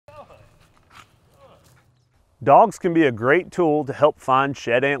Dogs can be a great tool to help find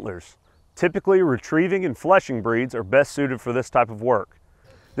shed antlers. Typically, retrieving and fleshing breeds are best suited for this type of work.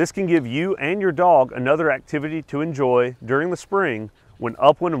 This can give you and your dog another activity to enjoy during the spring when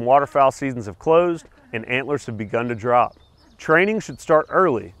upland and waterfowl seasons have closed and antlers have begun to drop. Training should start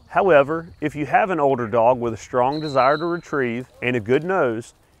early. However, if you have an older dog with a strong desire to retrieve and a good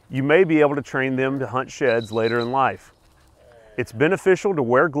nose, you may be able to train them to hunt sheds later in life. It's beneficial to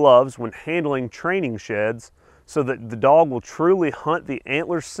wear gloves when handling training sheds so that the dog will truly hunt the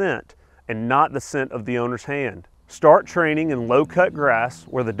antler scent and not the scent of the owner's hand. Start training in low-cut grass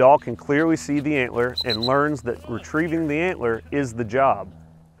where the dog can clearly see the antler and learns that retrieving the antler is the job.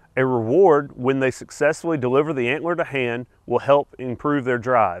 A reward when they successfully deliver the antler to hand will help improve their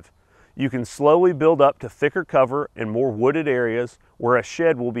drive. You can slowly build up to thicker cover and more wooded areas where a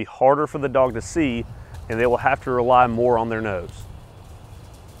shed will be harder for the dog to see and they will have to rely more on their nose.